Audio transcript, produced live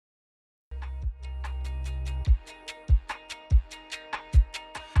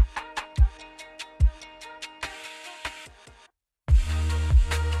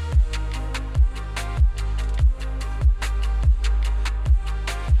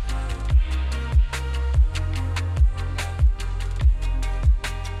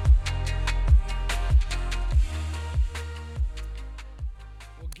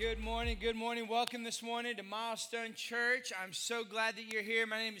Good morning. Welcome this morning to Milestone Church. I'm so glad that you're here.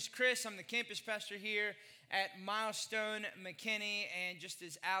 My name is Chris. I'm the campus pastor here at Milestone McKinney. And just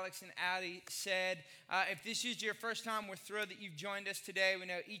as Alex and Addie said, if this is your first time, we're thrilled that you've joined us today. We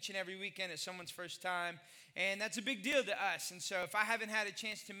know each and every weekend is someone's first time, and that's a big deal to us. And so if I haven't had a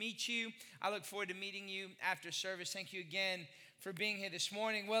chance to meet you, I look forward to meeting you after service. Thank you again for being here this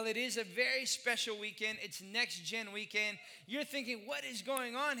morning. Well, it is a very special weekend. It's Next Gen weekend. You're thinking, what is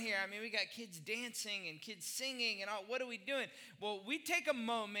going on here? I mean, we got kids dancing and kids singing and all. What are we doing? Well, we take a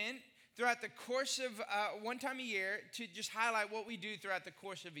moment throughout the course of one time a year to just highlight what we do throughout the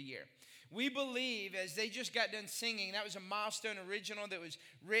course of a year. We believe, as they just got done singing, that was a Milestone original that was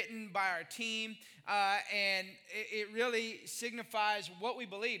written by our team, and it really signifies what we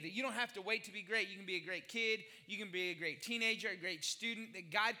believe, that you don't have to wait to be great. You can be a great kid, you can be a great teenager, a great student,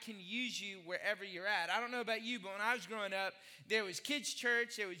 that God can use you wherever you're at. I don't know about you, but when I was growing up, there was kids'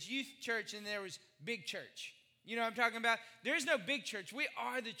 church, there was youth church, and there was big church. You know what I'm talking about? There's no big church. We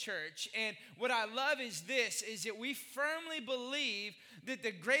are the church. And what I love is this, is that we firmly believe that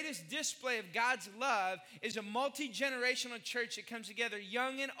the greatest display of God's love is a multi-generational church that comes together,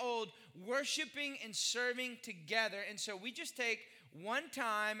 young and old, worshiping and serving together. And so we just take one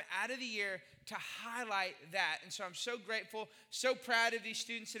time out of the year to highlight that. And so I'm so grateful, so proud of these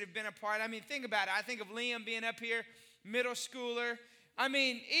students that have been a part. I mean, think about it. I think of Liam being up here, middle schooler. I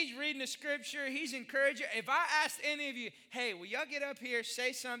mean, he's reading the scripture. He's encouraging. If I asked any of you, hey, will y'all get up here,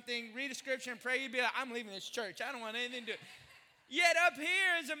 say something, read a scripture, and pray, you'd be like, I'm leaving this church. I don't want anything to do. Yet up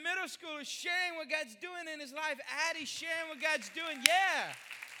here is a middle schooler sharing what God's doing in his life. Addie sharing what God's doing. Yeah.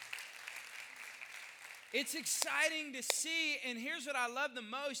 It's exciting to see, and here's what I love the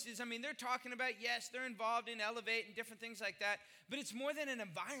most is, I mean, they're talking about, yes, they're involved in Elevate and different things like that, but it's more than an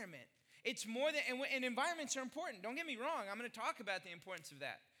environment. It's more than, and environments are important. Don't get me wrong. I'm going to talk about the importance of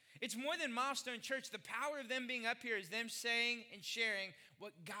that. It's more than Milestone Church. The power of them being up here is them saying and sharing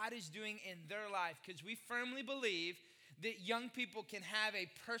what God is doing in their life, because we firmly believe that young people can have a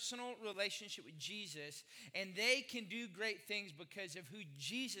personal relationship with Jesus, and they can do great things because of who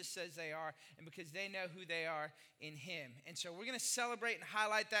Jesus says they are and because they know who they are in him. And so we're going to celebrate and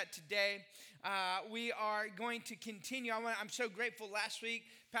highlight that today. We are going to continue. I'm so grateful. Last week,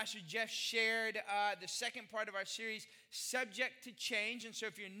 Pastor Jeff shared the second part of our series, Subject to Change. And so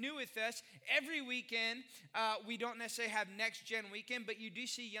if you're new with us, every weekend, we don't necessarily have Next Gen weekend, but you do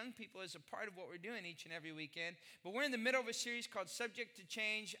see young people as a part of what we're doing each and every weekend. But we're in the middle of a series called Subject to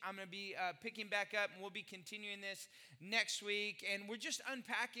Change. I'm going to be picking back up, and we'll be continuing this next week. And we're just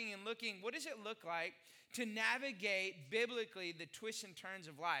unpacking and looking, what does it look like to navigate biblically the twists and turns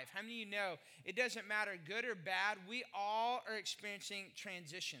of life? How many of you know it doesn't matter good or bad, we all are experiencing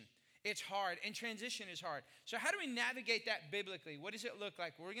transition. It's hard, and transition is hard. So how do we navigate that biblically? What does it look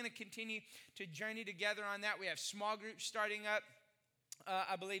like? We're going to continue to journey together on that. We have small groups starting up,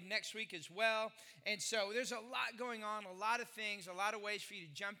 I believe, next week as well. And so there's a lot going on, a lot of things, a lot of ways for you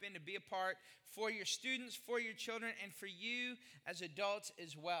to jump in to be a part for your students, for your children, and for you as adults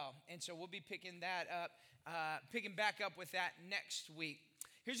as well. And so we'll be picking that up, picking back up with that next week.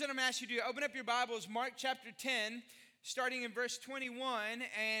 Here's what I'm asking you to do. Open up your Bibles, Mark chapter 10, starting in verse 21,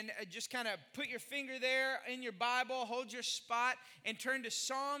 and just kind of put your finger there in your Bible, hold your spot, and turn to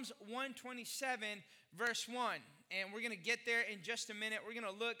Psalms 127, verse 1. And we're going to get there in just a minute. We're going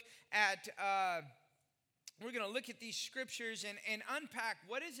to look at these scriptures and unpack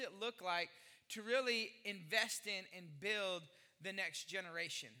what does it look like to really invest in and build the next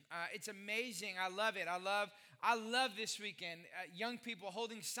generation. It's amazing. I love it. I love this weekend. Young people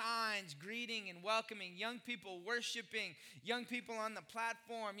holding signs, greeting and welcoming, young people worshiping, young people on the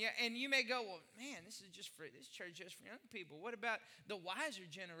platform. Yeah, and you may go, well, man, this church just for young people. What about the wiser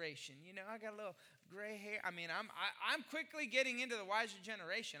generation? You know, I got a little gray hair. I mean, I'm quickly getting into the wiser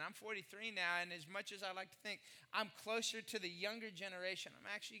generation. I'm 43 now, and as much as I like to think I'm closer to the younger generation, I'm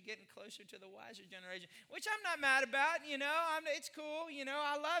actually getting closer to the wiser generation, which I'm not mad about. You know, it's cool. You know,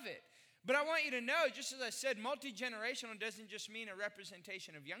 I love it. But I want you to know, just as I said, multi-generational doesn't just mean a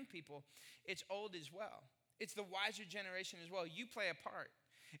representation of young people. It's old as well. It's the wiser generation as well. You play a part.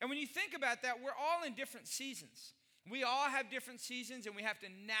 And when you think about that, we're all in different seasons. We all have different seasons, and we have to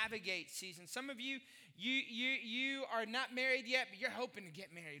navigate seasons. Some of you are not married yet, but you're hoping to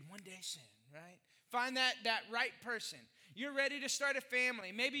get married one day soon, right? Find that right person. You're ready to start a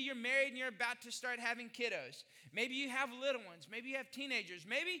family. Maybe you're married and you're about to start having kiddos. Maybe you have little ones. Maybe you have teenagers.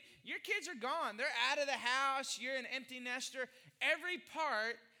 Maybe your kids are gone. They're out of the house. You're an empty nester. Every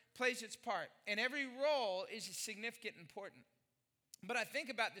part plays its part, and every role is significant and important. But I think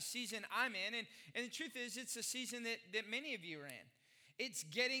about the season I'm in, and the truth is it's a season that many of you are in. It's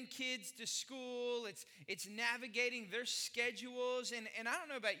getting kids to school. It's navigating their schedules. And I don't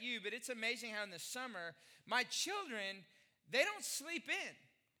know about you, but it's amazing how in the summer, my children, they don't sleep in.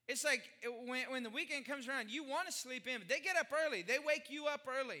 It's like when the weekend comes around, you want to sleep in, but they get up early. They wake you up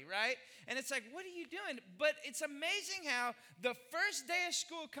early, right? And it's like, what are you doing? But it's amazing how the first day of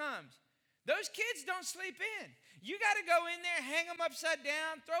school comes. Those kids don't sleep in. You got to go in there, hang them upside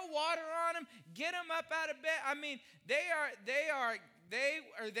down, throw water on them, get them up out of bed. I mean, they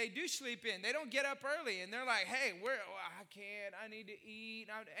do sleep in. They don't get up early, and they're like, hey, I can't. I need to eat.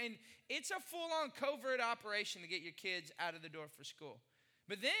 And it's a full-on covert operation to get your kids out of the door for school.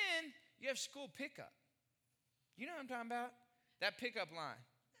 But then you have school pickup. You know what I'm talking about? That pickup line.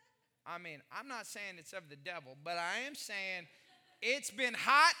 I mean, I'm not saying it's of the devil, but I am saying it's been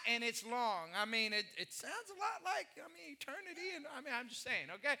hot and it's long. I mean, it sounds a lot like, eternity. And I'm just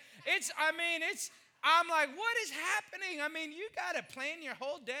saying, okay? I'm like, what is happening? I mean, you got to plan your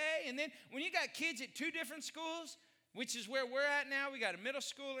whole day. And then when you got kids at two different schools, which is where we're at now. We got a middle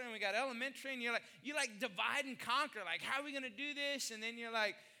schooler and we got elementary, and you divide and conquer. Like, how are we going to do this? And then you're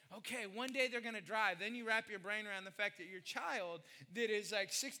like, okay, one day they're going to drive. Then you wrap your brain around the fact that your child that is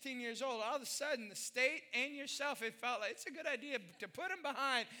like 16 years old, all of a sudden the state and yourself, it felt like it's a good idea to put them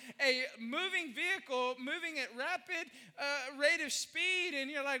behind a moving vehicle, moving at rapid rate of speed. And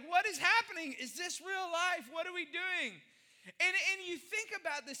you're like, what is happening? Is this real life? What are we doing? And you think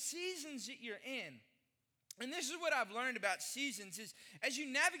about the seasons that you're in. And this is what I've learned about seasons is as you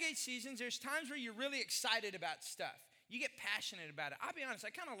navigate seasons, there's times where you're really excited about stuff. You get passionate about it. I'll be honest,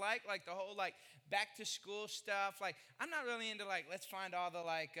 I kind of like the whole back to school stuff. Like, I'm not really into let's find all the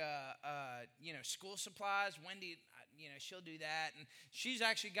school supplies. Wendy, she'll do that. And she's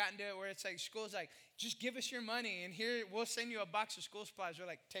actually gotten to it where it's like school's like, just give us your money and here we'll send you a box of school supplies. We're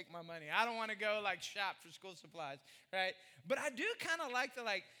like, take my money. I don't want to go shop for school supplies, right? But I do kind of like the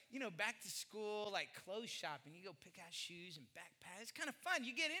back to school, clothes shopping. You go pick out shoes and backpacks. It's kind of fun.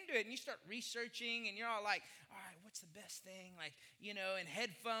 You get into it and you start researching and you're all like, all right, what's the best thing? And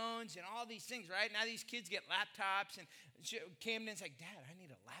headphones and all these things, right? Now these kids get laptops and Camden's like, Dad, I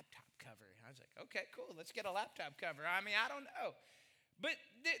need a laptop cover. I was like, okay, cool. Let's get a laptop cover. I don't know. But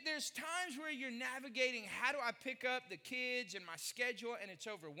there's times where you're navigating, how do I pick up the kids and my schedule, and it's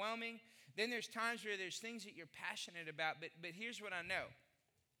overwhelming. Then there's times where there's things that you're passionate about, but here's what I know.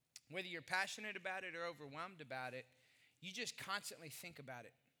 Whether you're passionate about it or overwhelmed about it, you just constantly think about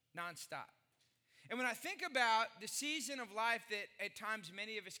it nonstop. And when I think about the season of life that at times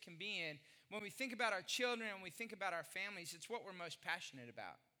many of us can be in, when we think about our children and we think about our families, it's what we're most passionate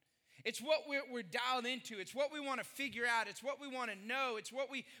about. It's what we're dialed into. It's what we want to figure out. It's what we want to know. It's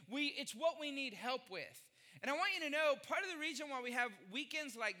what we need help with. And I want you to know, part of the reason why we have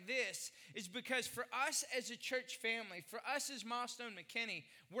weekends like this is because for us as a church family, for us as Milestone McKinney,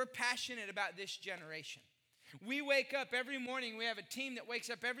 we're passionate about this generation. We wake up every morning, we have a team that wakes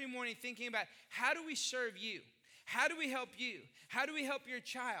up every morning thinking about how do we serve you? How do we help you? How do we help your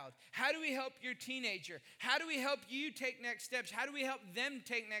child? How do we help your teenager? How do we help you take next steps? How do we help them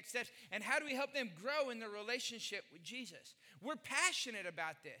take next steps? And how do we help them grow in their relationship with Jesus? We're passionate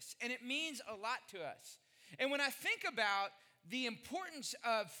about this, and it means a lot to us. And when I think about the importance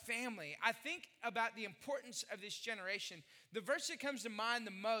of family, I think about the importance of this generation. The verse that comes to mind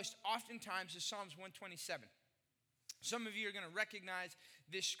the most oftentimes is Psalms 127. Some of you are going to recognize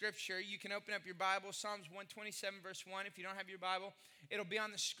this scripture. You can open up your Bible, Psalms 127, verse 1. If you don't have your Bible, it'll be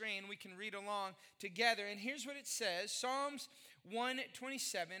on the screen. We can read along together. And here's what it says, Psalms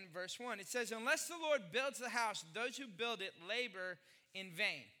 127, verse 1. It says, unless the Lord builds the house, those who build it labor in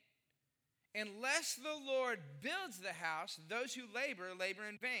vain. Unless the Lord builds the house, those who labor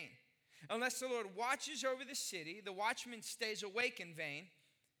in vain. Unless the Lord watches over the city, the watchman stays awake in vain.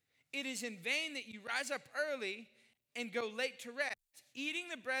 It is in vain that you rise up early and go late to rest, eating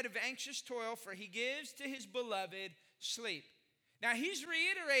the bread of anxious toil, for he gives to his beloved sleep. Now he's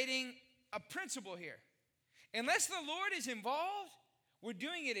reiterating a principle here. Unless the Lord is involved, we're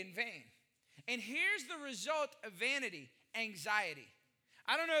doing it in vain. And here's the result of vanity, anxiety.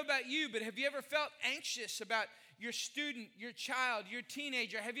 I don't know about you, but have you ever felt anxious about your student, your child, your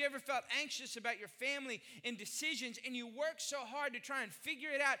teenager? Have you ever felt anxious about your family and decisions, and you work so hard to try and figure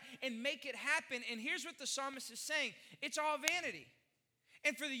it out and make it happen? And here's what the psalmist is saying. It's all vanity.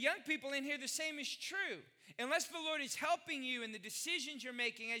 And for the young people in here, the same is true. Unless the Lord is helping you in the decisions you're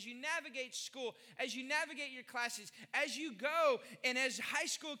making as you navigate school, as you navigate your classes, as you go and as high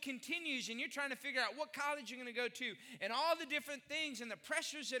school continues and you're trying to figure out what college you're going to go to and all the different things and the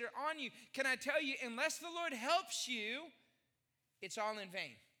pressures that are on you, can I tell you, unless the Lord helps you, it's all in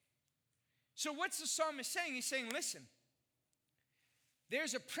vain. So what's the psalmist saying? He's saying, listen,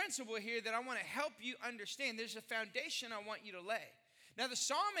 there's a principle here that I want to help you understand. There's a foundation I want you to lay. Now, the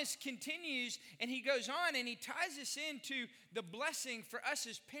psalmist continues, and he goes on, and he ties us into the blessing for us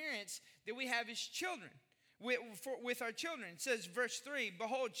as parents that we have as children, with our children. It says, verse 3,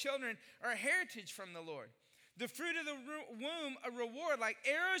 behold, children are a heritage from the Lord. The fruit of the womb, a reward. Like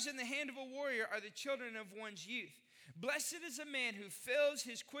arrows in the hand of a warrior are the children of one's youth. Blessed is a man who fills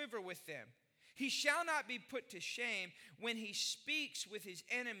his quiver with them. He shall not be put to shame when he speaks with his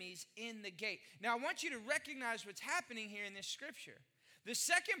enemies in the gate. Now, I want you to recognize what's happening here in this scripture. The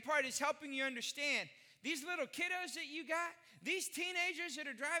second part is helping you understand these little kiddos that you got, these teenagers that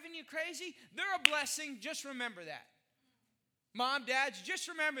are driving you crazy, they're a blessing. Just remember that. Mom, dads, just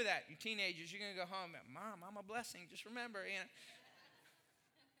remember that. You teenagers, you're going to go home. Mom, I'm a blessing. Just remember,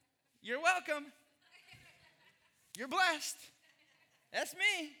 You're welcome. You're blessed. That's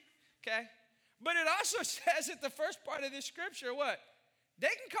me. Okay? But it also says at the first part of this scripture, what? They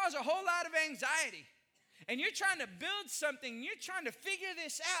can cause a whole lot of anxiety. And you're trying to build something. You're trying to figure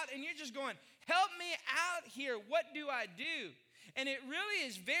this out. And you're just going, help me out here. What do I do? And it really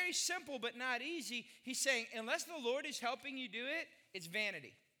is very simple but not easy. He's saying, unless the Lord is helping you do it, it's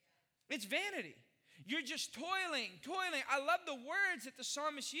vanity. It's vanity. You're just toiling. I love the words that the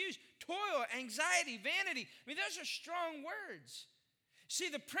psalmist used. Toil, anxiety, vanity. I mean, those are strong words. See,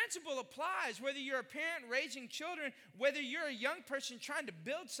 the principle applies whether you're a parent raising children, whether you're a young person trying to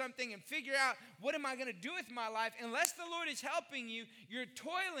build something and figure out, what am I going to do with my life? Unless the Lord is helping you, you're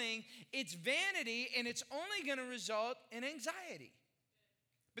toiling, it's vanity, and it's only going to result in anxiety.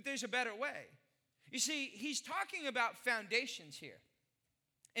 But there's a better way. You see, he's talking about foundations here.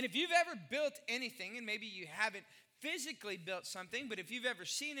 And if you've ever built anything, and maybe you haven't physically built something, but if you've ever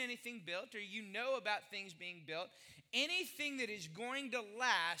seen anything built or you know about things being built, anything that is going to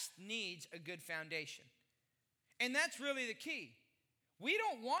last needs a good foundation. And that's really the key. We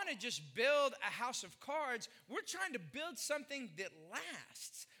don't want to just build a house of cards. We're trying to build something that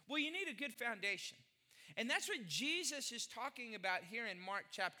lasts. Well, you need a good foundation. And that's what Jesus is talking about here in Mark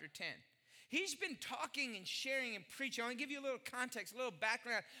chapter 10. He's been talking and sharing and preaching. I want to give you a little context, a little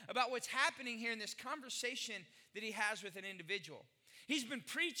background about what's happening here in this conversation that he has with an individual. He's been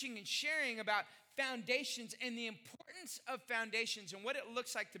preaching and sharing about foundations and the importance of foundations and what it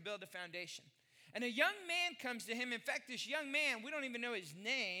looks like to build a foundation. And a young man comes to him. In fact, this young man, we don't even know his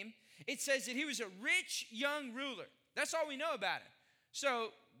name. It says that he was a rich young ruler. That's all we know about him.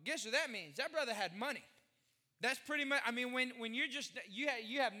 So guess what that means? That brother had money. That's pretty much, I mean, when you're just,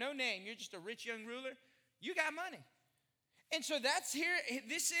 you have no name, you're just a rich young ruler, you got money. And so that's here,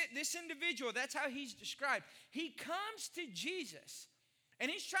 this individual, that's how he's described. He comes to Jesus,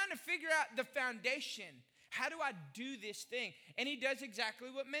 and he's trying to figure out the foundation. How do I do this thing? And he does exactly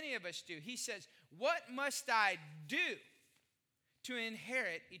what many of us do. He says, what must I do to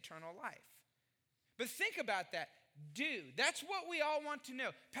inherit eternal life? But think about that. Do. That's what we all want to know.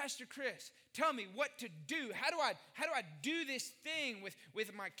 Pastor Chris, tell me what to do. How do I do this thing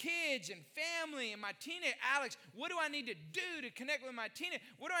with my kids and family and my teenage Alex? What do I need to do to connect with my teenage?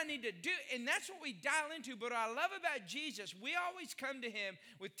 What do I need to do? And that's what we dial into. But what I love about Jesus, we always come to him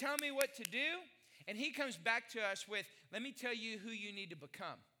with tell me what to do. And he comes back to us with, let me tell you who you need to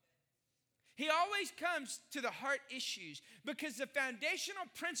become. He always comes to the heart issues because the foundational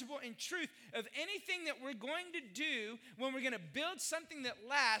principle and truth of anything that we're going to do when we're going to build something that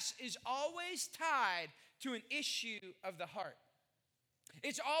lasts is always tied to an issue of the heart.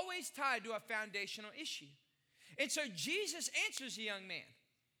 It's always tied to a foundational issue. And so Jesus answers the young man.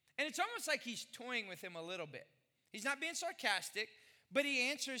 And it's almost like he's toying with him a little bit. He's not being sarcastic, but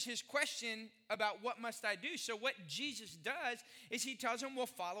he answers his question about what must I do. So what Jesus does is he tells him, well,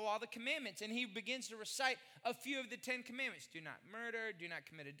 follow all the commandments. And he begins to recite a few of the 10 commandments. Do not murder, do not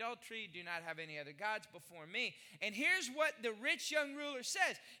commit adultery, do not have any other gods before me. And here's what the rich young ruler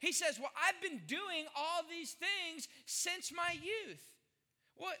says. He says, well, I've been doing all these things since my youth.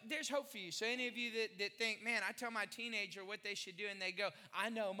 Well, there's hope for you. So any of you that think, man, I tell my teenager what they should do, and they go, I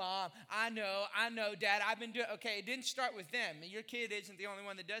know, Mom. I know, Dad. I've been doing, okay, it didn't start with them. Your kid isn't the only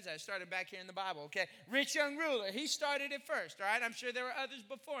one that does that. It started back here in the Bible, okay? Rich young ruler, he started it first, all right? I'm sure there were others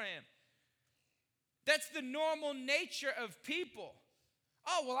before him. That's the normal nature of people.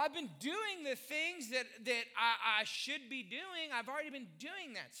 Oh, well, I've been doing the things that I should be doing. I've already been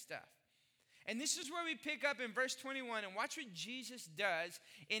doing that stuff. And this is where we pick up in verse 21 and watch what Jesus does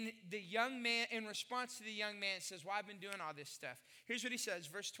in the young man, in response to the young man. Says, well, I've been doing all this stuff. Here's what he says,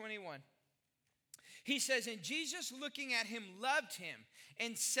 verse 21. He says, and Jesus looking at him loved him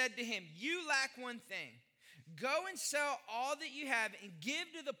and said to him, you lack one thing. Go and sell all that you have and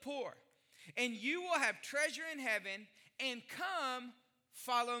give to the poor, and you will have treasure in heaven, and come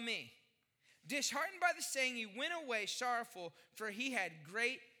follow me." Disheartened by the saying, he went away sorrowful, for he had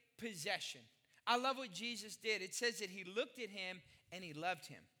great possession. I love what Jesus did. It says that he looked at him and he loved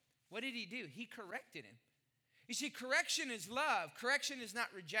him. What did he do? He corrected him. You see, correction is love. Correction is not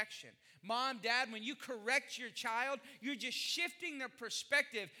rejection. Mom, dad, when you correct your child, you're just shifting their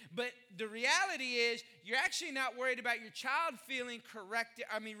perspective. But the reality is, you're actually not worried about your child feeling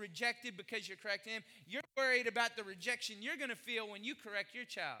rejected because you're correcting him. You're worried about the rejection you're going to feel when you correct your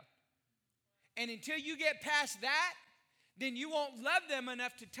child. And until you get past that, then you won't love them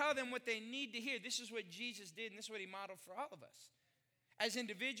enough to tell them what they need to hear. This is what Jesus did, and this is what he modeled for all of us. As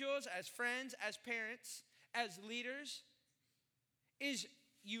individuals, as friends, as parents, as leaders,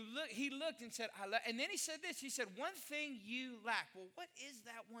 he looked and said, and then he said this, he said, "One thing you lack." Well, what is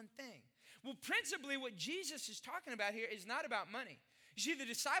that one thing? Well, principally what Jesus is talking about here is not about money. You see, the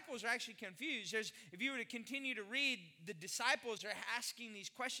disciples are actually confused. If you were to continue to read, the disciples are asking these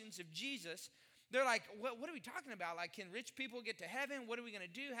questions of Jesus. They're like, what are we talking about? Like, can rich people get to heaven? What are we going to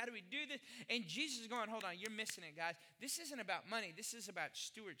do? How do we do this? And Jesus is going, hold on, you're missing it, guys. This isn't about money. This is about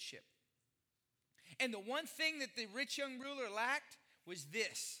stewardship. And the one thing that the rich young ruler lacked was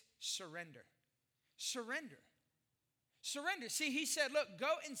this: surrender. Surrender. Surrender. See, he said, look,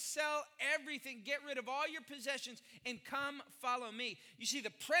 go and sell everything. Get rid of all your possessions and come follow me. You see, the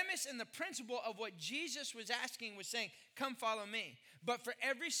premise and the principle of what Jesus was asking was saying, come follow me. But for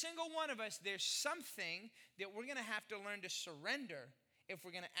every single one of us, there's something that we're going to have to learn to surrender if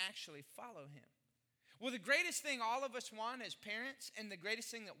we're going to actually follow him. Well, the greatest thing all of us want as parents, and the greatest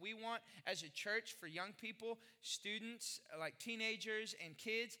thing that we want as a church for young people, students, like teenagers and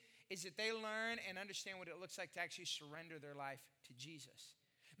kids, is that they learn and understand what it looks like to actually surrender their life to Jesus.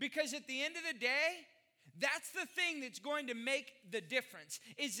 Because at the end of the day, that's the thing that's going to make the difference,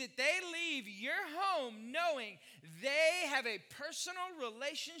 is that they leave your home knowing they have a personal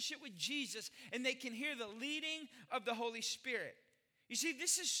relationship with Jesus and they can hear the leading of the Holy Spirit. You see,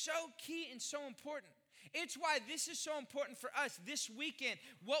 this is so key and so important. It's why this is so important for us this weekend.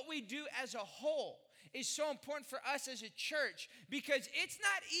 What we do as a whole is so important for us as a church, because it's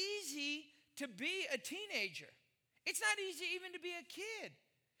not easy to be a teenager. It's not easy even to be a kid.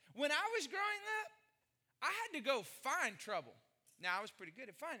 When I was growing up, I had to go find trouble. Now, I was pretty good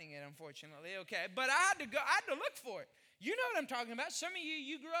at finding it, unfortunately, okay? But I had to look for it. You know what I'm talking about. Some of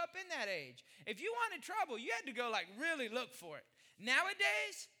you grew up in that age. If you wanted trouble, you had to go really look for it.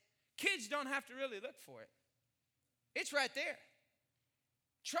 Nowadays, kids don't have to really look for it. It's right there.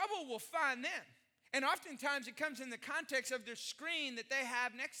 Trouble will find them. And oftentimes it comes in the context of their screen that they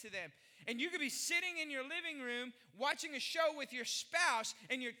have next to them. And you could be sitting in your living room watching a show with your spouse,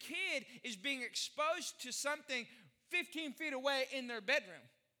 and your kid is being exposed to something 15 feet away in their bedroom.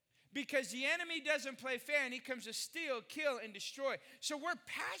 Because the enemy doesn't play fair, and he comes to steal, kill, and destroy. So we're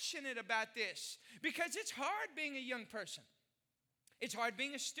passionate about this because it's hard being a young person. It's hard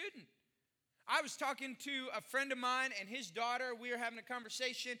being a student. I was talking to a friend of mine and his daughter. We were having a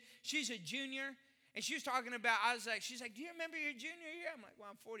conversation. She's a junior. And she was talking about, she's like, do you remember your junior year? I'm like,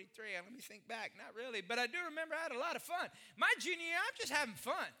 well, I'm 43. Let me think back. Not really. But I do remember I had a lot of fun. My junior year, I'm just having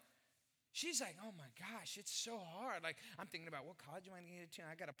fun. She's like, oh my gosh, it's so hard. Like, I'm thinking about what college am I going to get to?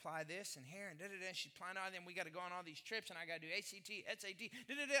 And I got to apply this and here and da-da-da. And she's applying all of them. We got to go on all these trips, and I got to do ACT, SAT,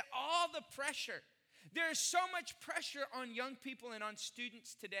 da-da-da. All the pressure. There is so much pressure on young people and on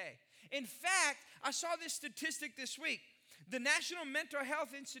students today. In fact, I saw this statistic this week. The National Mental Health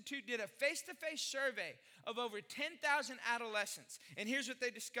Institute did a face-to-face survey of over 10,000 adolescents. And here's what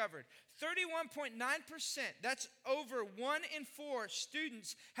they discovered. 31.9%, that's over 1 in 4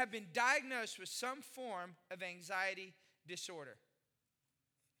 students, have been diagnosed with some form of anxiety disorder.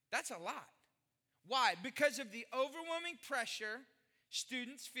 That's a lot. Why? Because of the overwhelming pressure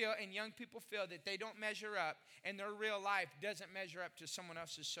students feel and young people feel that they don't measure up, and their real life doesn't measure up to someone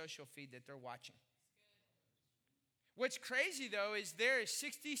else's social feed that they're watching. What's crazy, though, is there is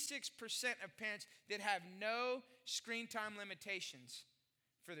 66% of parents that have no screen time limitations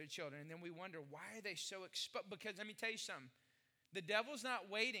for their children. And then we wonder, why are they so exposed? Because let me tell you something. The devil's not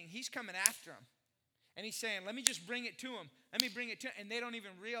waiting. He's coming after them. And he's saying, let me just bring it to them. Let me bring it to them. And they don't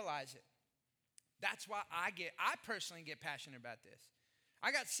even realize it. That's why I personally get passionate about this.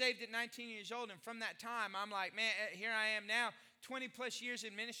 I got saved at 19 years old, and from that time, I'm like, man, here I am now, 20 plus years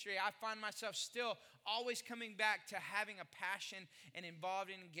in ministry. I find myself still always coming back to having a passion and involved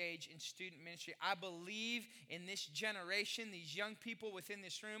and engaged in student ministry. I believe in this generation, these young people within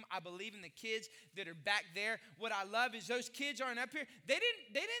this room. I believe in the kids that are back there. What I love is those kids aren't up here. They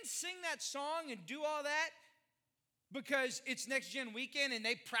didn't sing that song and do all that because it's Next Gen weekend and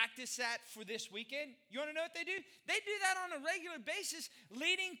they practice that for this weekend. You want to know what they do? They do that on a regular basis,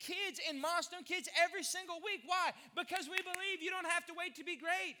 leading kids and milestone kids every single week. Why? Because we believe you don't have to wait to be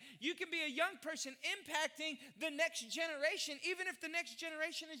great. You can be a young person impacting the next generation, even if the next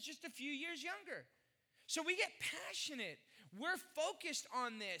generation is just a few years younger. So we get passionate. We're focused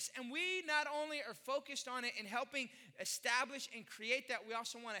on this, and we not only are focused on it and helping establish and create that, we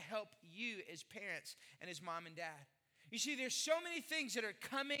also want to help you as parents and as mom and dad. You see, there's so many things that are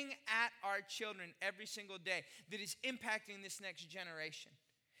coming at our children every single day that is impacting this next generation.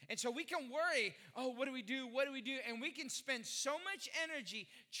 And so we can worry, oh, what do we do? What do we do? And we can spend so much energy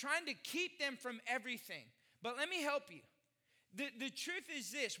trying to keep them from everything. But let me help you. The truth is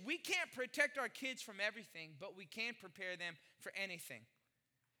this: we can't protect our kids from everything, but we can prepare them for anything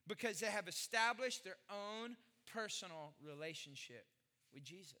because they have established their own personal relationship with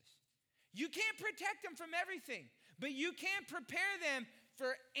Jesus. You can't protect them from everything, but you can prepare them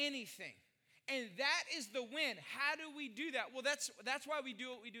for anything. And that is the win. How do we do that? Well, that's why we do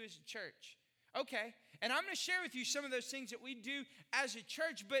what we do as a church. Okay, and I'm going to share with you some of those things that we do as a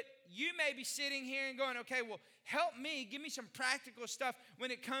church, but you may be sitting here and going, okay, well, help me, give me some practical stuff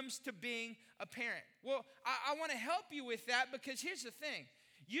when it comes to being a parent. Well, I want to help you with that because here's the thing.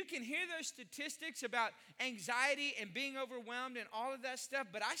 You can hear those statistics about anxiety and being overwhelmed and all of that stuff,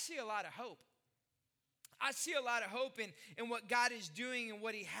 but I see a lot of hope. I see a lot of hope in what God is doing and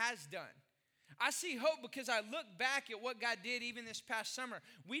what he has done. I see hope because I look back at what God did even this past summer.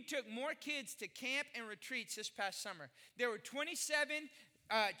 We took more kids to camp and retreats this past summer. There were 27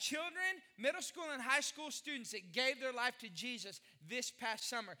 children, middle school and high school students that gave their life to Jesus this past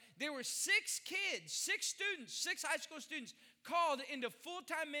summer. There were 6 kids, 6 students, 6 high school students called into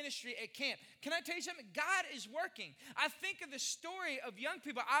full-time ministry at camp. Can I tell you something? God is working. I think of the story of young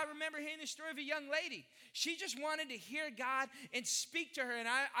people. I remember hearing the story of a young lady. She just wanted to hear God and speak to her. And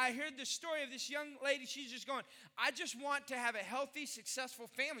I heard the story of this young lady. She's just going, I just want to have a healthy, successful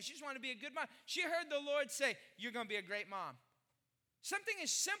family. She just wanted to be a good mom. She heard the Lord say, you're going to be a great mom. Something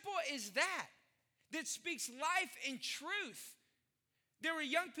as simple as that speaks life and truth. There were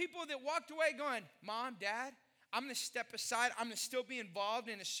young people that walked away going, Mom, Dad, I'm going to step aside. I'm going to still be involved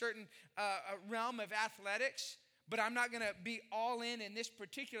in a certain realm of athletics, but I'm not going to be all in this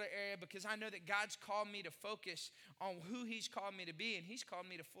particular area because I know that God's called me to focus on who he's called me to be, and he's called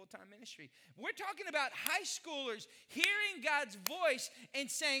me to full-time ministry. We're talking about high schoolers hearing God's voice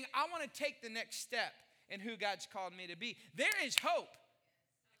and saying, I want to take the next step in who God's called me to be. There is hope.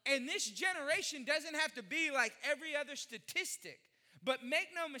 And this generation doesn't have to be like every other statistic. But make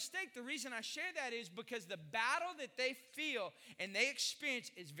no mistake, the reason I share that is because the battle that they feel and they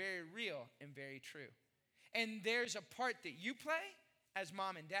experience is very real and very true. And there's a part that you play as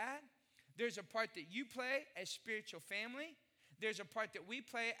mom and dad. There's a part that you play as spiritual family. There's a part that we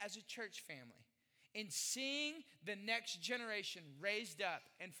play as a church family in seeing the next generation raised up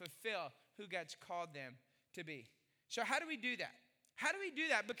and fulfill who God's called them to be. So how do we do that? How do we do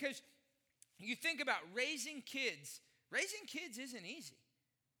that? Because you think about raising kids. Raising kids isn't easy.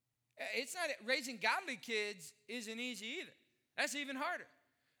 It's not, raising godly kids isn't easy either. That's even harder.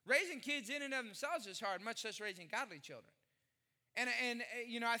 Raising kids in and of themselves is hard, much less raising godly children. And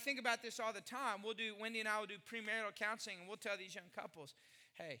you know, I think about this all the time. Wendy and I will do premarital counseling, and we'll tell these young couples,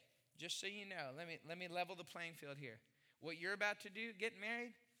 hey, just so you know, let me level the playing field here. What you're about to do, getting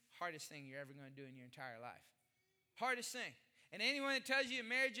married, hardest thing you're ever going to do in your entire life. Hardest thing. And anyone that tells you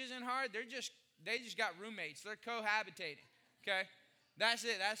marriage isn't hard, they just got roommates. They're cohabitating, okay? That's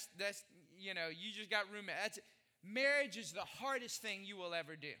it. That's you know, you just got roommates. That's it. Marriage is the hardest thing you will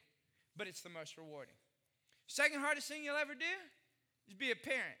ever do, but it's the most rewarding. Second hardest thing you'll ever do is be a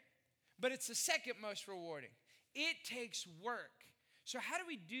parent, but it's the second most rewarding. It takes work. So how do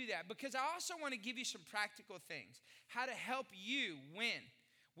we do that? Because I also want to give you some practical things, how to help you win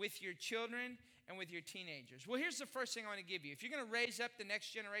with your children and with your teenagers. Well, here's the first thing I want to give you. If you're going to raise up the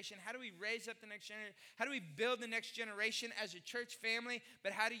next generation, how do we raise up the next generation? How do we build the next generation as a church family?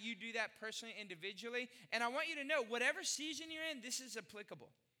 But how do you do that personally, individually? And I want you to know, whatever season you're in, this is applicable.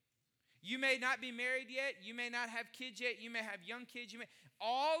 You may not be married yet. You may not have kids yet. You may have young kids.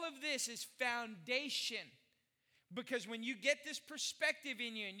 All of this is foundation. Because when you get this perspective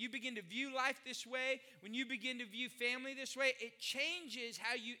in you and you begin to view life this way, when you begin to view family this way, it changes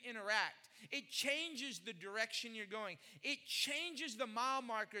how you interact. It changes the direction you're going. It changes the mile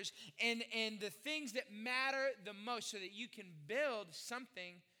markers and the things that matter the most so that you can build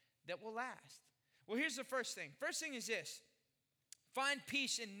something that will last. Well, here's the first thing. First thing is this. Find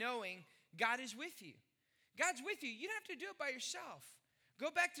peace in knowing God is with you. God's with you. You don't have to do it by yourself.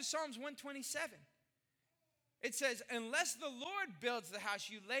 Go back to Psalms 127. It says, unless the Lord builds the house,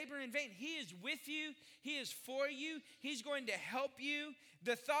 you labor in vain. He is with you. He is for you. He's going to help you.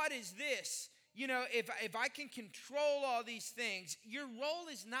 The thought is this, if I can control all these things, your role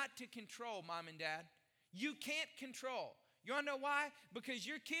is not to control, mom and dad. You can't control. You want to know why? Because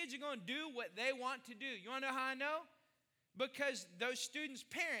your kids are going to do what they want to do. You want to know how I know? Because those students'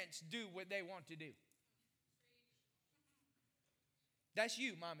 parents do what they want to do. That's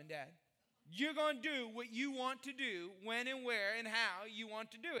you, mom and dad. You're going to do what you want to do, when and where and how you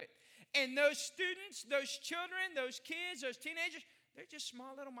want to do it. And those students, those children, those kids, those teenagers, they're just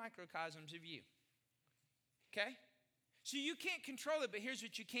small little microcosms of you. Okay? So you can't control it, but here's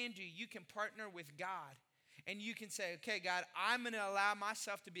what you can do. You can partner with God. And you can say, okay, God, I'm going to allow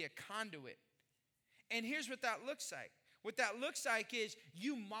myself to be a conduit. And here's what that looks like. What that looks like is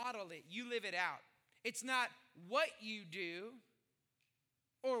you model it. You live it out. It's not what you do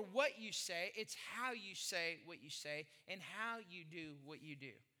or what you say. It's how you say what you say and how you do what you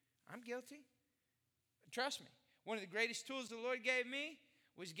do. I'm guilty. Trust me. One of the greatest tools the Lord gave me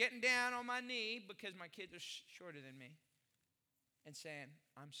was getting down on my knee because my kids are shorter than me and saying,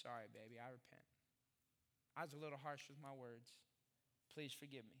 I'm sorry, baby, I repent. I was a little harsh with my words. Please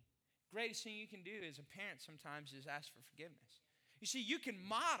forgive me. Greatest thing you can do as a parent sometimes is ask for forgiveness. You see, you can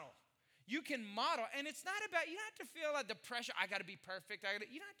model. You can model. And it's not about, you don't have to feel like the pressure, I got to be perfect.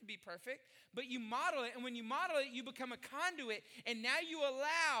 You don't have to be perfect. But you model it. And when you model it, you become a conduit. And now you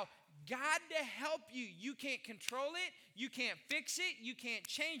allow God to help you. You can't control it. You can't fix it. You can't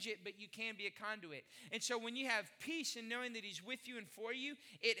change it. But you can be a conduit. And so when you have peace in knowing that He's with you and for you,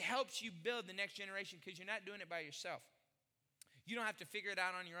 it helps you build the next generation because you're not doing it by yourself. You don't have to figure it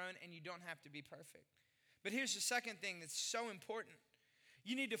out on your own, and you don't have to be perfect. But here's the second thing that's so important.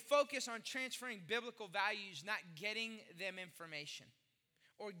 You need to focus on transferring biblical values, not getting them information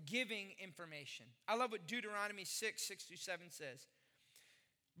or giving information. I love what Deuteronomy 6:6-7 says.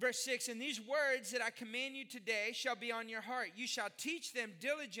 Verse 6, and these words that I command you today shall be on your heart. You shall teach them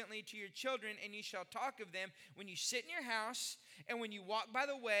diligently to your children, and you shall talk of them when you sit in your house, and when you walk by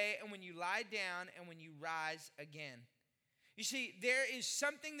the way, and when you lie down, and when you rise again. You see, there is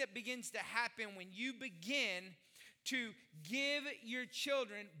something that begins to happen when you begin to give your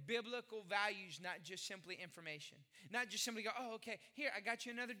children biblical values, not just simply information. Not just simply go, oh, okay, here, I got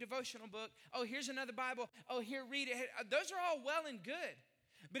you another devotional book. Oh, here's another Bible. Oh, here, read it. Those are all well and good.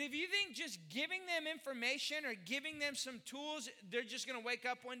 But if you think just giving them information or giving them some tools, they're just going to wake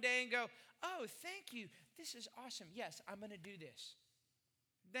up one day and go, oh, thank you. This is awesome. Yes, I'm going to do this.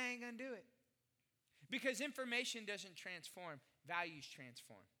 They ain't going to do it. Because information doesn't transform, values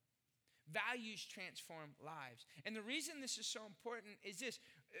transform. Values transform lives. And the reason this is so important is this.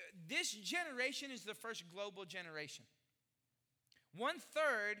 This generation is the first global generation.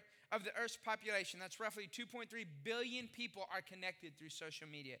 1/3 of the Earth's population, that's roughly 2.3 billion people, are connected through social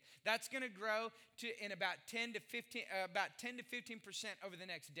media. That's going to grow to in about 10 to 15% over the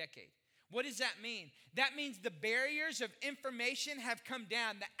next decade. What does that mean? That means the barriers of information have come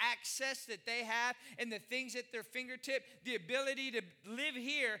down. The access that they have and the things at their fingertip, the ability to live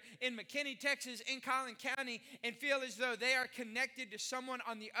here in McKinney, Texas, in Collin County, and feel as though they are connected to someone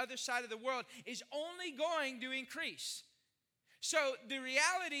on the other side of the world is only going to increase. So the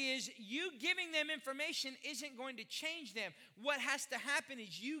reality is you giving them information isn't going to change them. What has to happen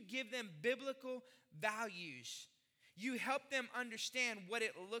is you give them biblical values. You help them understand what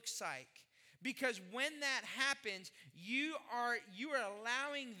it looks like. Because when that happens, you are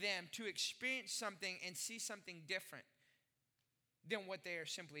allowing them to experience something and see something different than what they are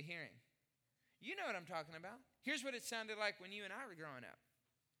simply hearing. You know what I'm talking about. Here's what it sounded like when you and I were growing up.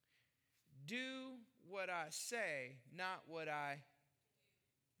 Do what I say, not what yeah.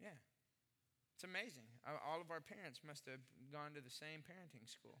 It's amazing. All of our parents must have gone to the same parenting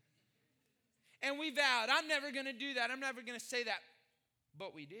school. And we vowed, I'm never going to do that. I'm never going to say that.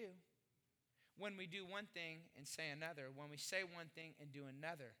 But we do. When we do one thing and say another. When we say one thing and do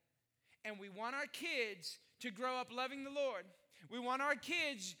another. And we want our kids to grow up loving the Lord. We want our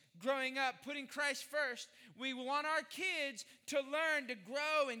kids growing up putting Christ first. We want our kids to learn to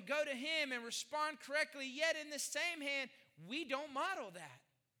grow and go to Him and respond correctly. Yet in the same hand, we don't model that.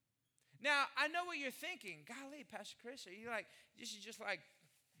 Now, I know what you're thinking. Golly, Pastor Chris, are you like, this is just like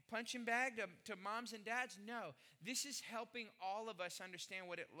punching bag to moms and dads? No, this is helping all of us understand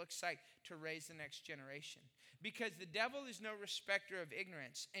what it looks like to raise the next generation. Because the devil is no respecter of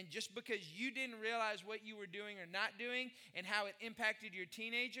ignorance. And just because you didn't realize what you were doing or not doing and how it impacted your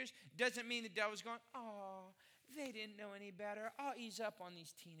teenagers doesn't mean the devil's going, oh, they didn't know any better. I'll ease up on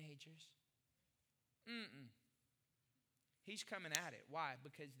these teenagers. He's coming at it. Why?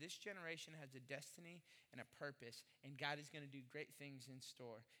 Because this generation has a destiny and a purpose, and God is going to do great things in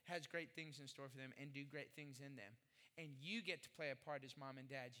store, has great things in store for them, and do great things in them. And you get to play a part as mom and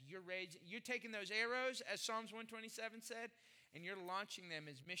dads. You're taking those arrows, as Psalms 127 said, and you're launching them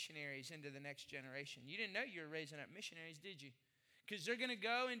as missionaries into the next generation. You didn't know you were raising up missionaries, did you? Because they're going to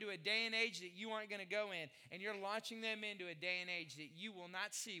go into a day and age that you aren't going to go in, and you're launching them into a day and age that you will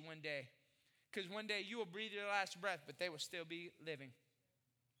not see one day. Because one day you will breathe your last breath, but they will still be living.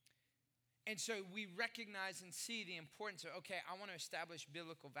 And so we recognize and see the importance of, okay, I want to establish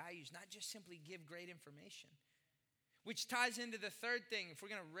biblical values, not just simply give great information. Which ties into the third thing. If we're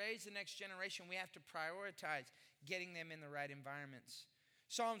going to raise the next generation, we have to prioritize getting them in the right environments.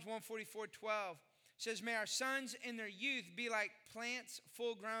 Psalms 144:12 says, may our sons in their youth be like plants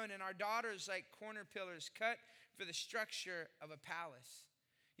full grown, and our daughters like corner pillars cut for the structure of a palace.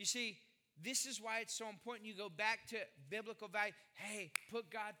 You see, this is why it's so important you go back to biblical value. Hey,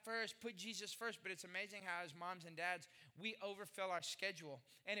 put God first, put Jesus first. But it's amazing how as moms and dads, we overfill our schedule.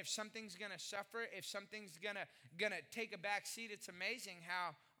 And if something's going to suffer, if something's going to take a back seat, it's amazing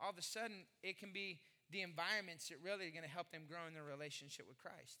how all of a sudden it can be the environments that really are going to help them grow in their relationship with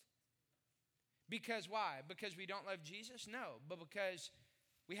Christ. Because why? Because we don't love Jesus? No, but because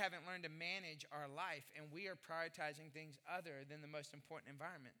we haven't learned to manage our life and we are prioritizing things other than the most important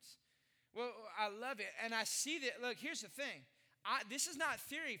environments. Well, I love it. And I see that. Look, here's the thing. This is not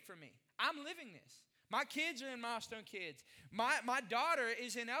theory for me. I'm living this. My kids are in Milestone Kids. My daughter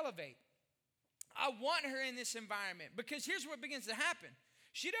is in Elevate. I want her in this environment because here's what begins to happen.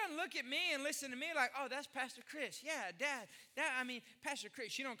 She doesn't look at me and listen to me like, oh, that's Pastor Chris. Yeah, Dad. Pastor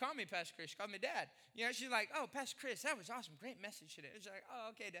Chris. She don't call me Pastor Chris. She calls me Dad. You know, she's like, oh, Pastor Chris, that was awesome. Great message today. It's like,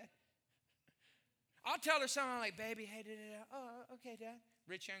 oh, okay, Dad. I'll tell her something like, baby, hey, oh, okay, Dad.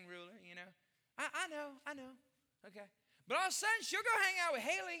 Rich young ruler, you know. I know. Okay. But all of a sudden, she'll go hang out with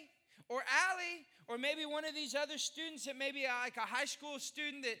Haley or Allie or maybe one of these other students that maybe like a high school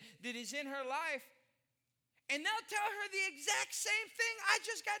student that is in her life. And they'll tell her the exact same thing I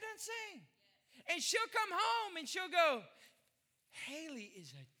just got done saying. And she'll come home and she'll go, Haley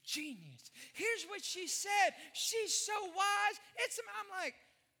is a genius. Here's what she said. She's so wise. I'm like,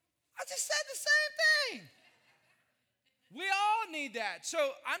 I just said the same thing. We all need that. So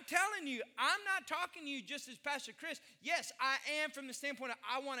I'm telling you, I'm not talking to you just as Pastor Chris. Yes, I am from the standpoint of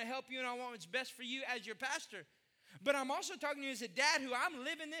I want to help you and I want what's best for you as your pastor. But I'm also talking to you as a dad who I'm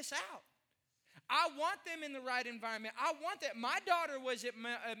living this out. I want them in the right environment. I want that. My daughter was at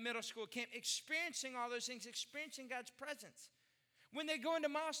middle school camp experiencing all those things, experiencing God's presence. When they go into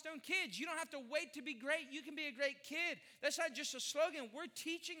Milestone Kids, you don't have to wait to be great. You can be a great kid. That's not just a slogan. We're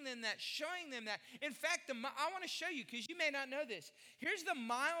teaching them that, showing them that. In fact, I want to show you, because you may not know this. Here's the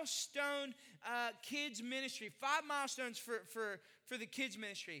Milestone Kids Ministry. 5 milestones for the kids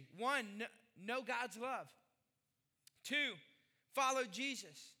ministry. 1, know God's love. 2, follow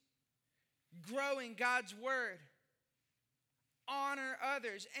Jesus. Grow in God's word. Honor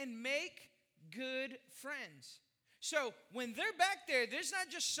others. And make good friends. So when they're back there, there's not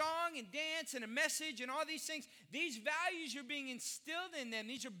just song and dance and a message and all these things. These values are being instilled in them.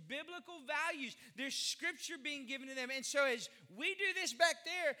 These are biblical values. There's scripture being given to them. And so as we do this back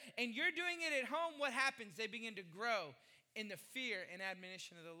there and you're doing it at home, what happens? They begin to grow in the fear and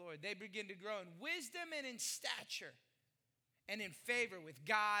admonition of the Lord. They begin to grow in wisdom and in stature and in favor with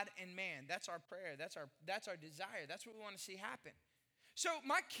God and man. That's our prayer. That's our desire. That's what we want to see happen. So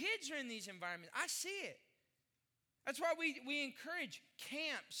my kids are in these environments. I see it. That's why we encourage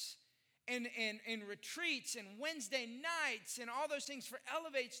camps and retreats and Wednesday nights and all those things for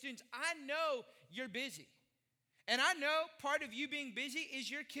Elevate students. I know you're busy. And I know part of you being busy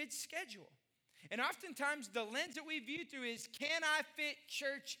is your kid's schedule. And oftentimes the lens that we view through is, can I fit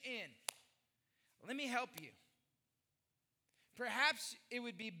church in? Let me help you. Perhaps it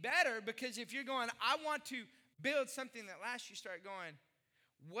would be better because if you're going, I want to build something that lasts, you start going,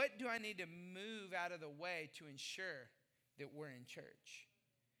 what do I need to move out of the way to ensure that we're in church?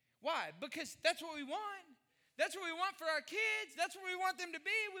 Why? Because that's what we want. That's what we want for our kids. That's what we want them to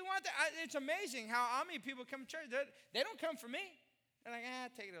be. It's amazing how many people come to church. They don't come for me. They're like,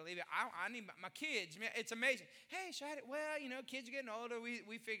 take it or leave it. I need my kids. Man, it's amazing. Hey, kids are getting older.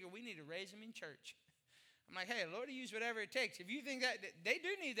 We figure we need to raise them in church. I'm like, hey, Lord will use whatever it takes. If you think that, they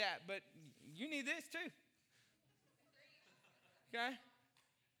do need that, but you need this too. Okay?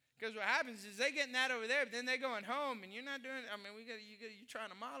 Because what happens is they getting that over there, but then they going home, and you're not doing. You're trying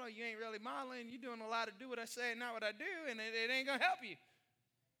to model. You ain't really modeling. You're doing a lot of do what I say and not what I do, and it ain't gonna help you.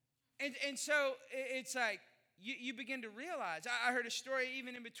 And so it's like you begin to realize. I heard a story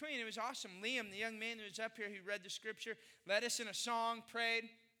even in between. It was awesome. Liam, the young man who was up here who read the scripture, led us in a song, prayed.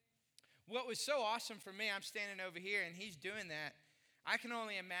 What was so awesome for me, I'm standing over here and he's doing that. I can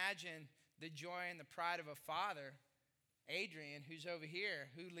only imagine the joy and the pride of a father. Adrian, who's over here,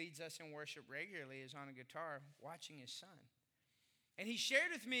 who leads us in worship regularly, is on a guitar watching his son. And he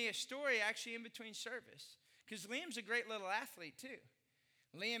shared with me a story actually in between service, because Liam's a great little athlete too.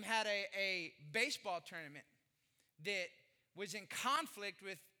 Liam had a baseball tournament that was in conflict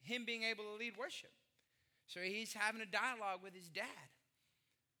with him being able to lead worship. So he's having a dialogue with his dad.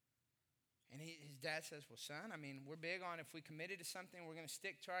 And his dad says, well, son, I mean, we're big on if we committed to something, we're going to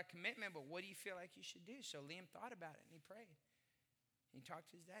stick to our commitment, but what do you feel like you should do? So Liam thought about it, and he prayed. And he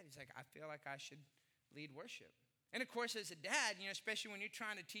talked to his dad. He's like, I feel like I should lead worship. And, of course, as a dad, especially when you're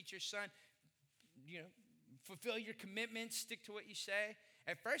trying to teach your son, fulfill your commitments, stick to what you say.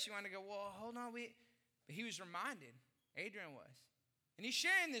 At first, you want to go, well, hold on. But he was reminded. Adrian was. And he's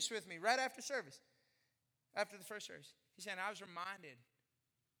sharing this with me right after service, after the first service. He said, I was reminded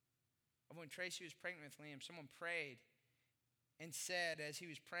of when Tracy was pregnant with Liam. Someone prayed and said, as he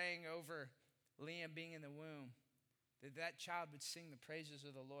was praying over Liam being in the womb, that child would sing the praises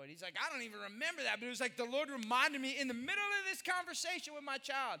of the Lord. He's like, I don't even remember that, but it was like the Lord reminded me in the middle of this conversation with my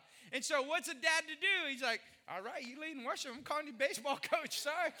child. And so what's a dad to do? He's like, all right, you leading worship. I'm calling you baseball coach.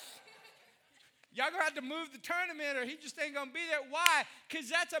 Sorry. Y'all gonna have to move the tournament or he just ain't gonna be there. Why?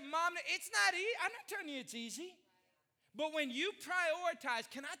 Because that's a mom. It's not easy. I'm not telling you it's easy. But when you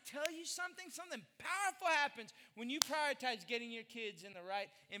prioritize, can I tell you something? Something powerful happens when you prioritize getting your kids in the right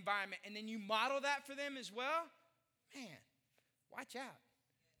environment and then you model that for them as well. Man, watch out.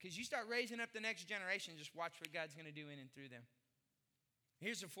 Because you start raising up the next generation, just watch what God's going to do in and through them.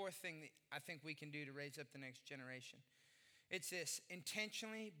 Here's the fourth thing that I think we can do to raise up the next generation. It's this: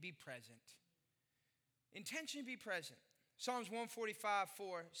 intentionally be present. Intentionally be present. Psalms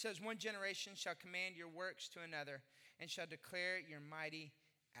 145:4 says, one generation shall command your works to another and shall declare your mighty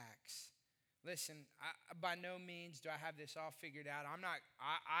acts. Listen, by no means do I have this all figured out.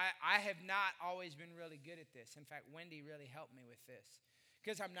 I have not always been really good at this. In fact, Wendy really helped me with this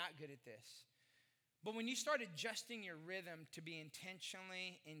because I'm not good at this. But when you start adjusting your rhythm to be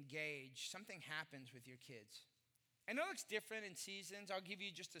intentionally engaged, something happens with your kids. And it looks different in seasons. I'll give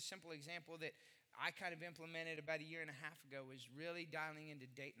you just a simple example that I kind of implemented about a year and a half ago, was really dialing into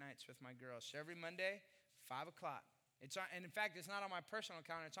date nights with my girls. So every Monday, 5 o'clock. And in fact, it's not on my personal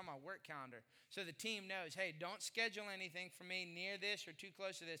calendar, it's on my work calendar. So the team knows, hey, don't schedule anything for me near this or too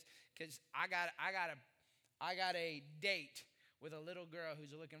close to this, because I got a date with a little girl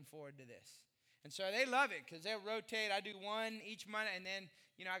who's looking forward to this. And so they love it because they'll rotate. I do one each month, and then,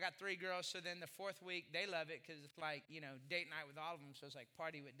 I got 3 girls. So then the 4th week, they love it because it's like, date night with all of them. So it's like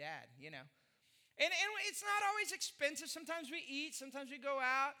party with dad, And it's not always expensive. Sometimes we eat. Sometimes we go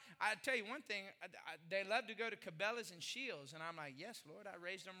out. I tell you one thing. They love to go to Cabela's and Shields. And I'm like, yes, Lord, I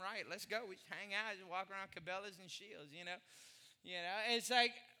raised them right. Let's go. We hang out and walk around Cabela's and Shields, It's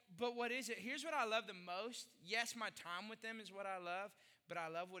like, but what is it? Here's what I love the most. Yes, my time with them is what I love. But I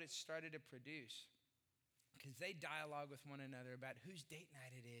love what it started to produce. Because they dialogue with one another about whose date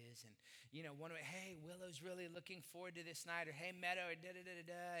night it is. And, hey, Willow's really looking forward to this night. Or, hey, Meadow, or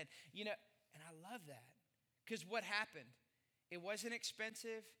da-da-da-da-da. And I love that. Because what happened? It wasn't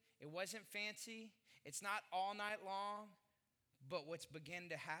expensive. It wasn't fancy. It's not all night long. But what's begun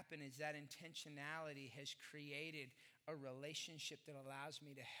to happen is that intentionality has created a relationship that allows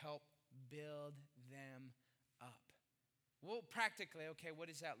me to help build them up. Well, practically, okay, what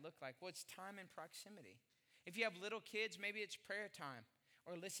does that look like? Well, it's time and proximity. If you have little kids, maybe it's prayer time,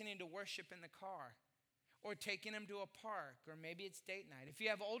 or listening to worship in the car, or taking them to a park, or maybe it's date night. If you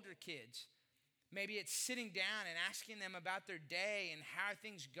have older kids, maybe it's sitting down and asking them about their day and how are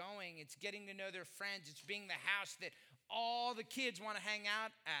things going. It's getting to know their friends. It's being the house that all the kids want to hang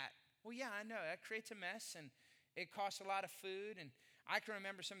out at. Well, yeah, I know. That creates a mess, and it costs a lot of food. And I can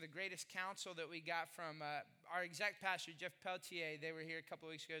remember some of the greatest counsel that we got from our exec pastor, Jeff Peltier. They were here a couple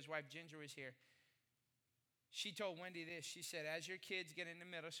of weeks ago. His wife, Ginger, was here. She told Wendy this. She said, as your kids get into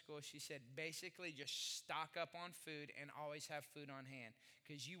middle school, she said, basically just stock up on food and always have food on hand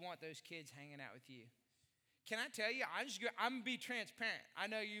because you want those kids hanging out with you. Can I tell you, I'm going to be transparent.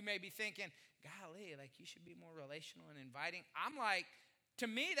 I know you may be thinking, golly, like you should be more relational and inviting. I'm like, to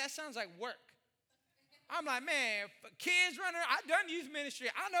me, that sounds like work. I'm like, man, kids running around. I've done youth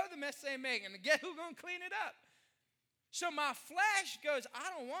ministry. I know the mess they're making. Guess who's going to clean it up? So my flesh goes, I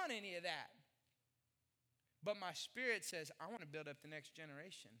don't want any of that. But my spirit says, I want to build up the next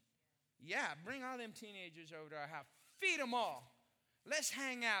generation. Yeah, bring all them teenagers over to our house. Feed them all. Let's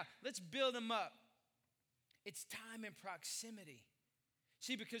hang out. Let's build them up. It's time and proximity.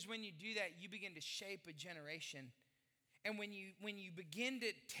 See, because when you do that, you begin to shape a generation. And when you begin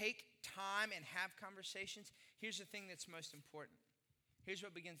to take time and have conversations, here's the thing that's most important. Here's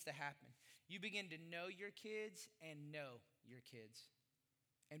what begins to happen. You begin to know your kids and know your kids.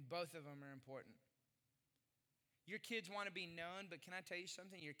 And both of them are important. Your kids want to be known, but can I tell you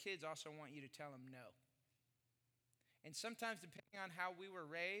something? Your kids also want you to tell them no. And sometimes, depending on how we were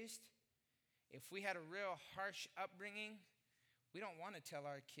raised, if we had a real harsh upbringing, we don't want to tell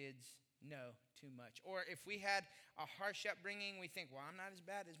our kids no too much. Or if we had a harsh upbringing, we think, well, I'm not as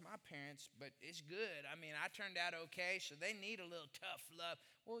bad as my parents, but it's good. I mean, I turned out okay, so they need a little tough love.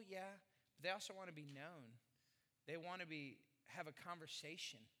 Well, yeah, but they also want to be known. They want to have a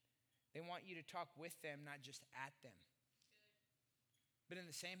conversation. They want you to talk with them, not just at them. But in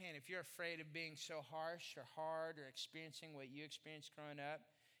the same hand, if you're afraid of being so harsh or hard or experiencing what you experienced growing up,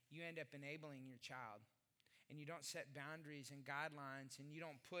 you end up enabling your child. And you don't set boundaries and guidelines, and you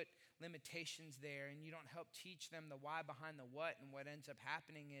don't put limitations there, and you don't help teach them the why behind the what, and what ends up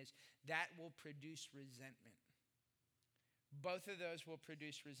happening is that will produce resentment. Both of those will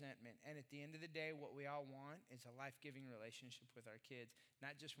produce resentment. And at the end of the day, what we all want is a life-giving relationship with our kids,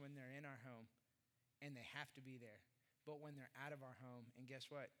 not just when they're in our home and they have to be there, but when they're out of our home, and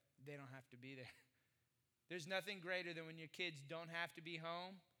guess what? They don't have to be there. There's nothing greater than when your kids don't have to be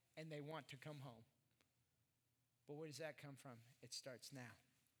home and they want to come home. But where does that come from? It starts now.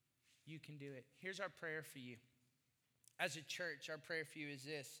 You can do it. Here's our prayer for you. As a church, our prayer for you is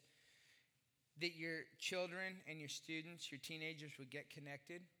this: that your children and your students, your teenagers would get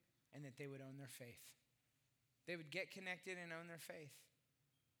connected and that they would own their faith. They would get connected and own their faith.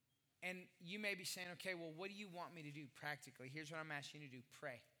 And you may be saying, okay, well, what do you want me to do practically? Here's what I'm asking you to do.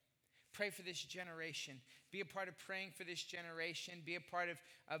 Pray. Pray for this generation. Be a part of praying for this generation. Be a part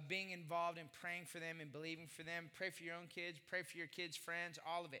of being involved in praying for them and believing for them. Pray for your own kids. Pray for your kids' friends,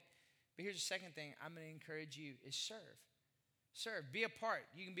 all of it. But here's the second thing I'm going to encourage you is serve. Serve. Be a part.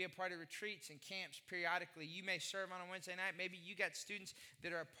 You can be a part of retreats and camps periodically. You may serve on a Wednesday night. Maybe you got students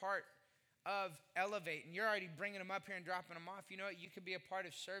that are a part of Elevate, and you're already bringing them up here and dropping them off. You know what? You could be a part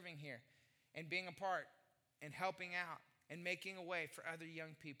of serving here and being a part and helping out and making a way for other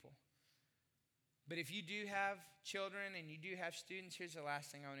young people. But if you do have children and you do have students, here's the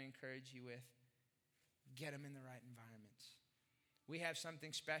last thing I want to encourage you with. Get them in the right environments. We have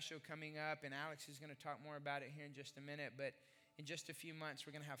something special coming up, and Alex is going to talk more about it here in just a minute, but in just a few months,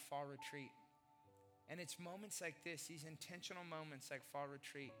 we're going to have fall retreat. And it's moments like this, these intentional moments like fall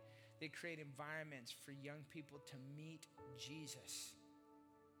retreat, they create environments for young people to meet Jesus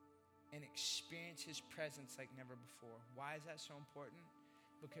and experience his presence like never before. Why is that so important?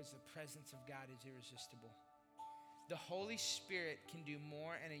 Because the presence of God is irresistible. The Holy Spirit can do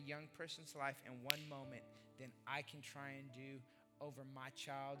more in a young person's life in one moment than I can try and do over my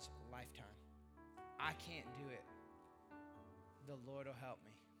child's lifetime. I can't do it. The Lord will help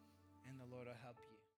me, and the Lord will help you.